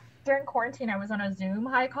 Yeah. During quarantine, I was on a Zoom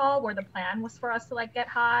high call where the plan was for us to like get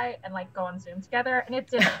high and like go on Zoom together, and it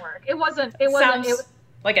didn't work. It wasn't. Sounds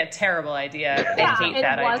like a terrible idea. I hate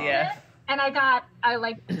that idea. And I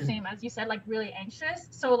like same as you said, like really anxious.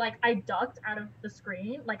 So like I ducked out of the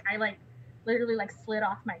screen. Like I like literally like slid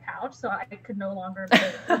off my couch so I could no longer be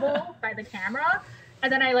visible by the camera.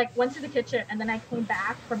 And then I like went to the kitchen and then I came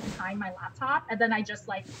back from behind my laptop and then I just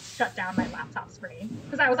like shut down my laptop screen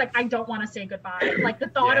because I was like, I don't want to say goodbye. Like the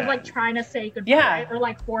thought of like trying to say goodbye or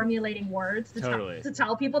like formulating words to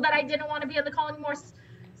tell people that I didn't want to be on the call anymore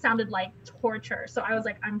sounded like torture. So I was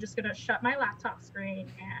like, I'm just gonna shut my laptop screen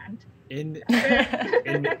and in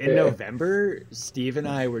November, Steve and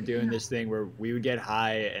I were doing this thing where we would get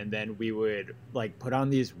high and then we would like put on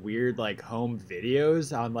these weird like home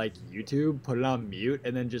videos on like YouTube, put it on mute,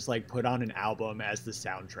 and then just like put on an album as the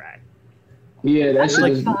soundtrack. Yeah, that shit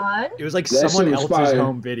was fun. It was like someone else's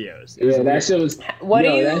home videos. That shit was. What do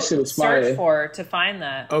you search for to find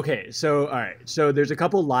that? Okay, so all right, so there's a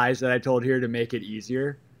couple lies that I told here to make it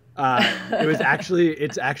easier. It's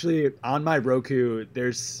actually on my Roku.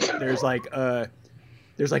 There's like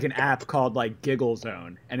an app called like Giggle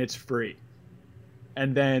Zone, and it's free.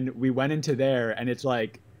 And then we went into there, and it's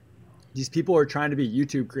like these people are trying to be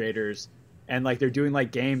YouTube creators, and like they're doing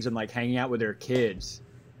like games and like hanging out with their kids,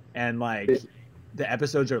 and like the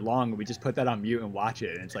episodes are long. And we just put that on mute and watch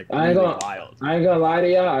it, and it's like really wild. I ain't gonna lie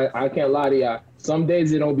to y'all. I can't lie to y'all. Some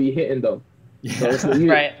days it don't be hitting though. Yeah. So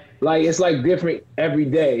right. Like it's like different every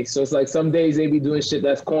day. So it's like some days they be doing shit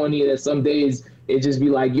that's corny, and then some days it just be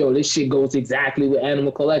like, yo, this shit goes exactly with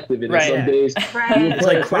Animal Collective. And then some days you put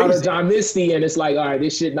like Father John Misty, and it's like, all right,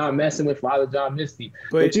 this shit not messing with Father John Misty.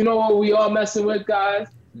 But you know what we all messing with, guys?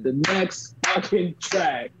 The next fucking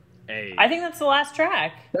track. Hey. I think that's the last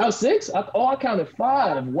track. That was 6? I counted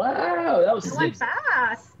 5. Wow, that was 6. Went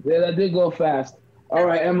fast. Yeah, that did go fast. All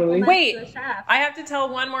right, Emily. Wait, I have to tell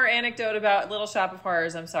one more anecdote about Little Shop of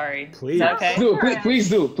Horrors. I'm sorry. Please. Is that okay? Please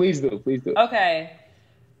do. Okay.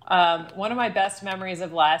 One of my best memories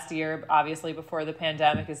of last year, obviously before the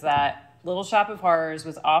pandemic, is that Little Shop of Horrors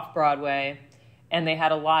was off Broadway, and they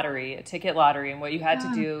had a ticket lottery. And what you had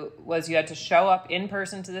to do was you had to show up in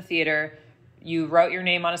person to the theater. You wrote your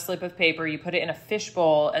name on a slip of paper. You put it in a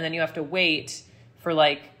fishbowl, and then you have to wait for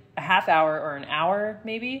like a half hour or an hour,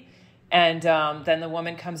 maybe. And then the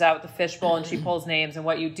woman comes out with the fishbowl and she pulls names. And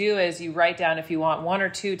what you do is you write down if you want 1 or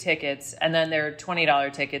 2 tickets, and then they're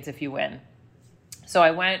 $20 tickets if you win. So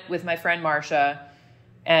I went with my friend Marsha,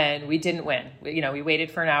 and we didn't win. We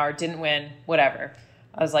waited for an hour, didn't win, whatever.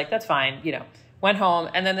 I was like, that's fine, Went home,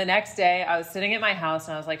 and then the next day I was sitting at my house,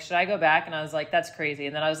 and I was like, should I go back? And I was like, that's crazy.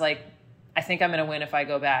 And then I was like, I think I'm going to win if I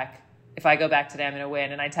go back. If I go back today, I'm going to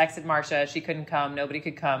win. And I texted Marsha. She couldn't come. Nobody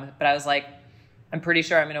could come. But I was like, I'm pretty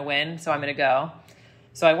sure I'm going to win, so I'm going to go.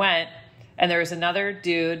 So I went, and there was another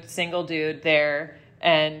dude, single dude there,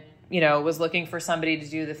 and, was looking for somebody to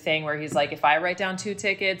do the thing where he's like, if I write down 2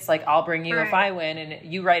 tickets, like, I'll bring you if I win,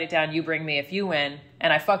 and you write it down, you bring me if you win.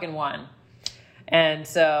 And I fucking won. And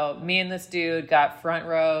so me and this dude got front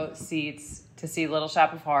row seats to see Little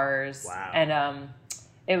Shop of Horrors. Wow. And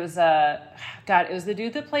it was it was the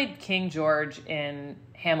dude that played King George in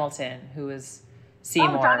Hamilton, who was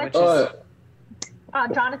Seymour, which is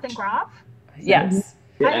Jonathan Groff. Yes.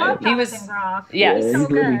 I love He was- Jonathan Groff. Yes. He's so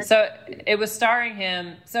good. So it was starring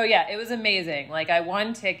him. So yeah, it was amazing. Like, I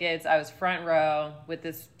won tickets. I was front row with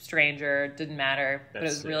this stranger. Didn't matter, but it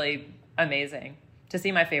That's was sick. really amazing to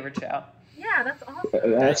see my favorite show. Yeah, that's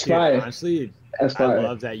awesome. That's Dude, fire. honestly, That's I fire.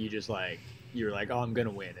 love that you were like, oh, I'm gonna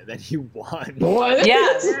win, and then you won. What?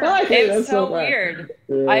 Yes. That's fire. It's That's so fire. weird.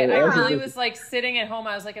 Yeah, I that's really a- was like sitting at home.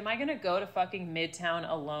 I was like, am I going to go to fucking Midtown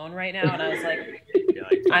alone right now? And I was like, You're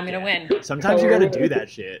like, I'm going to win. Sometimes you gotta do that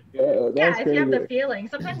shit. Yeah, Yeah, that's if you have the crazy. feeling.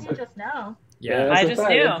 Sometimes you just know. Yeah. I that's a just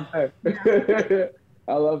fact. That's a fact.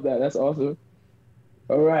 I love that. That's awesome.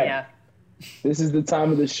 All right. Yeah. This is the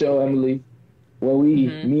time of the show, Emily, where me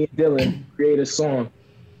and Dylan, create a song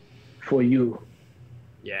for you.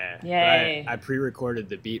 Yeah. But Yay. I pre-recorded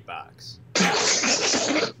the beatbox.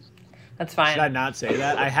 That's fine. Should I not say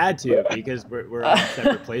that? I had to because we're in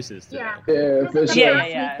separate places today. Yeah. Yeah, for This is the sure. first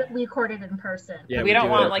Yeah. week that we recorded in person. Yeah, we don't do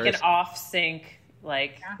it want in like an person. off sync,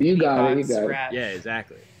 like, You got it. You beatbox got it. rap. Yeah,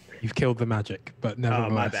 exactly. You've killed the magic, but Oh, my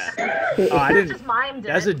nevertheless. bad. Oh, I Just didn't. mimed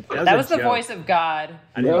That was it. That was a the joke. voice of God.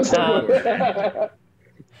 I didn't That was- record.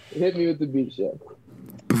 Hit me with the beat, chef.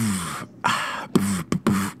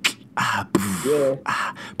 Yeah.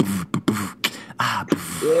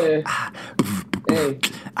 Yeah. Hey.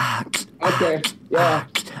 Okay. Yeah.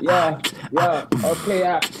 Okay,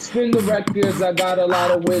 I spin the records. I got a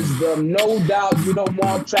lot of wisdom. No doubt you don't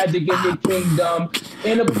want tragic in your kingdom.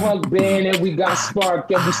 In a punk band, and we got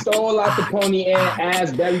spark. And we stole out the Pony and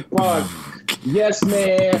Asbury Park. Yes,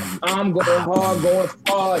 man, I'm going hard, going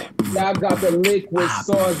far. Yeah, I got the liquid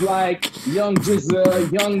songs like Young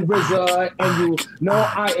Jizza, Young RZA, and you know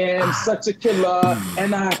I am such a killer.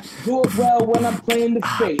 And I do it well when I'm playing the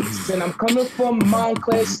face. And I'm coming from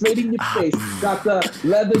Montclair, straight in your face. Got the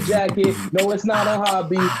leather jacket, no, it's not a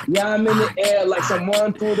hobby. Yeah, I'm in the air like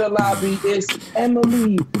someone through the lobby. It's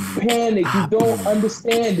Emily, panic, you don't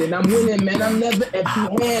understand it. I'm winning, man, I'm never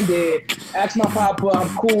empty-handed. Ask my papa,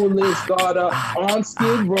 I'm coolest, daughter. On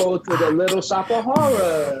Skid Row to the Little Shop of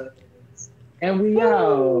Horrors. And we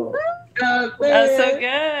out. That was so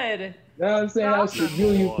good. You know what I'm saying? That's for you.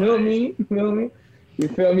 You feel me? You feel me? You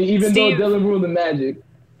feel me? Even Steve. though Dylan ruled the magic.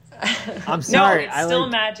 I'm No, sorry. it's I still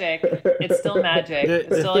like, magic. It's still magic.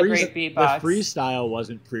 It's still a great beatbox. The freestyle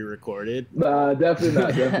wasn't pre-recorded. Nah, definitely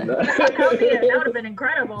not. Definitely not. That would have been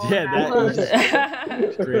incredible. Yeah, that was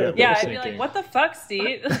straight up Yeah, lip I'd be like, syncing. what the fuck,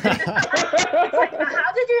 Steve? It's like,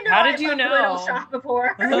 how did you know? How did I you loved know? Little Shop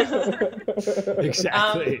before?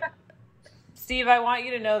 Exactly. Steve, I want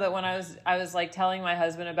you to know that when I was like telling my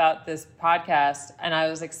husband about this podcast, and I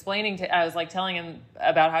was telling him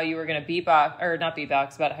about how you were going to beatbox, or not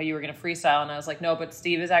beatbox, about how you were going to freestyle, and I was like, no, but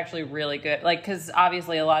Steve is actually really good. Like, because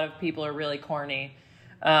obviously a lot of people are really corny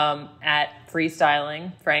at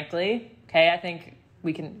freestyling, frankly. Okay, I think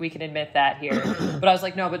we can admit that here. But I was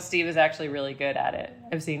like, no, but Steve is actually really good at it.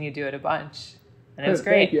 I've seen you do it a bunch, and it was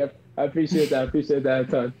great. Thank you. I appreciate that. I appreciate that a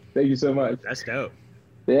ton. Thank you so much. That's dope.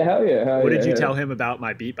 Yeah, hell yeah. What did you tell him about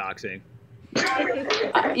my beatboxing?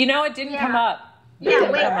 You know, it didn't come up.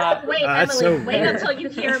 Yeah, That's wait, Emily, so wait weird. until you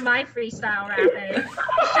hear my freestyle rapping.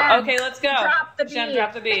 Shem, Okay, let's go. Drop the beat. Shem,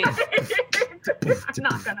 drop the beat. I'm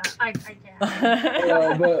not gonna. I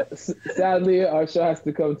can't. But sadly, our show has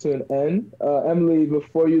to come to an end. Emily,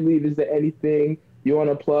 before you leave, is there anything you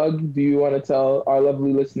want to plug? Do you want to tell our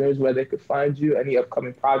lovely listeners where they could find you? Any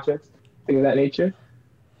upcoming projects, things of that nature?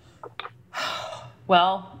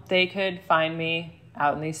 Well, they could find me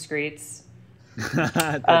out in these streets.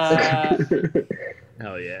 That's-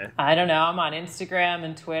 Hell yeah. I don't know. I'm on Instagram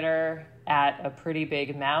and Twitter at A Pretty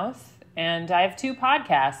Big Mouth. And I have 2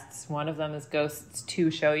 podcasts. One of them is Ghosts to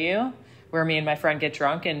Show You, where me and my friend get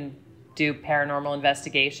drunk and do paranormal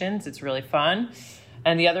investigations. It's really fun.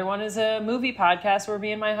 And the other one is a movie podcast where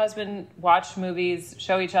me and my husband watch movies,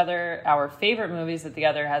 show each other our favorite movies that the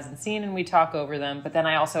other hasn't seen, and we talk over them. But then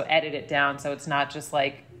I also edit it down so it's not just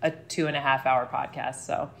like a 2.5 hour podcast.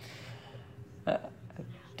 So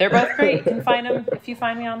they're both great. You can find them. If you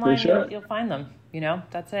find me online, sure. you'll find them. You know,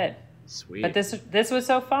 that's it. Sweet. But this was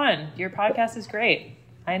so fun. Your podcast is great.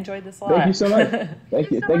 I enjoyed this a lot. Thank you so much.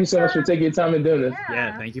 Thank you so much for taking your time and doing this.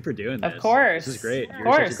 Yeah, thank you for doing this. Of course. This is great. Of You're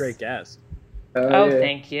course. such a great guest. Oh, yeah.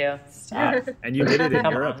 thank you. Stop. And you did it in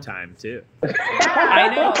Come Europe on. time, too.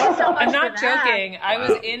 I know. Thank you so much I'm not for that. joking. I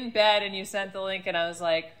was in bed and you sent the link and I was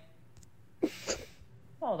like,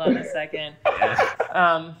 hold on a second.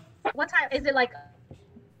 What time is it? Like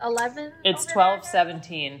 11? It's over there?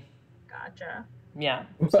 12:17. Gotcha. Yeah.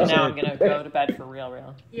 So now I'm gonna go to bed for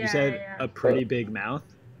real. Yeah, You said yeah. a pretty big mouth?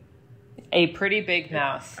 A pretty big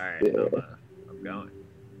mouth. All right, I'm going.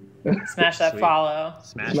 Smash that Sweet. follow.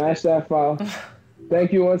 Smash that file.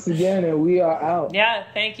 Thank you once again, and we are out. Yeah.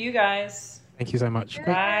 Thank you guys. Thank you so much.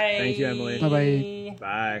 Bye. Thank you, Emily. Bye-bye.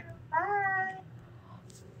 Bye.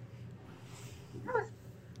 Bye.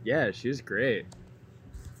 Yeah, she was great.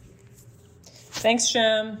 Thanks,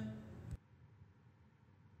 Shem.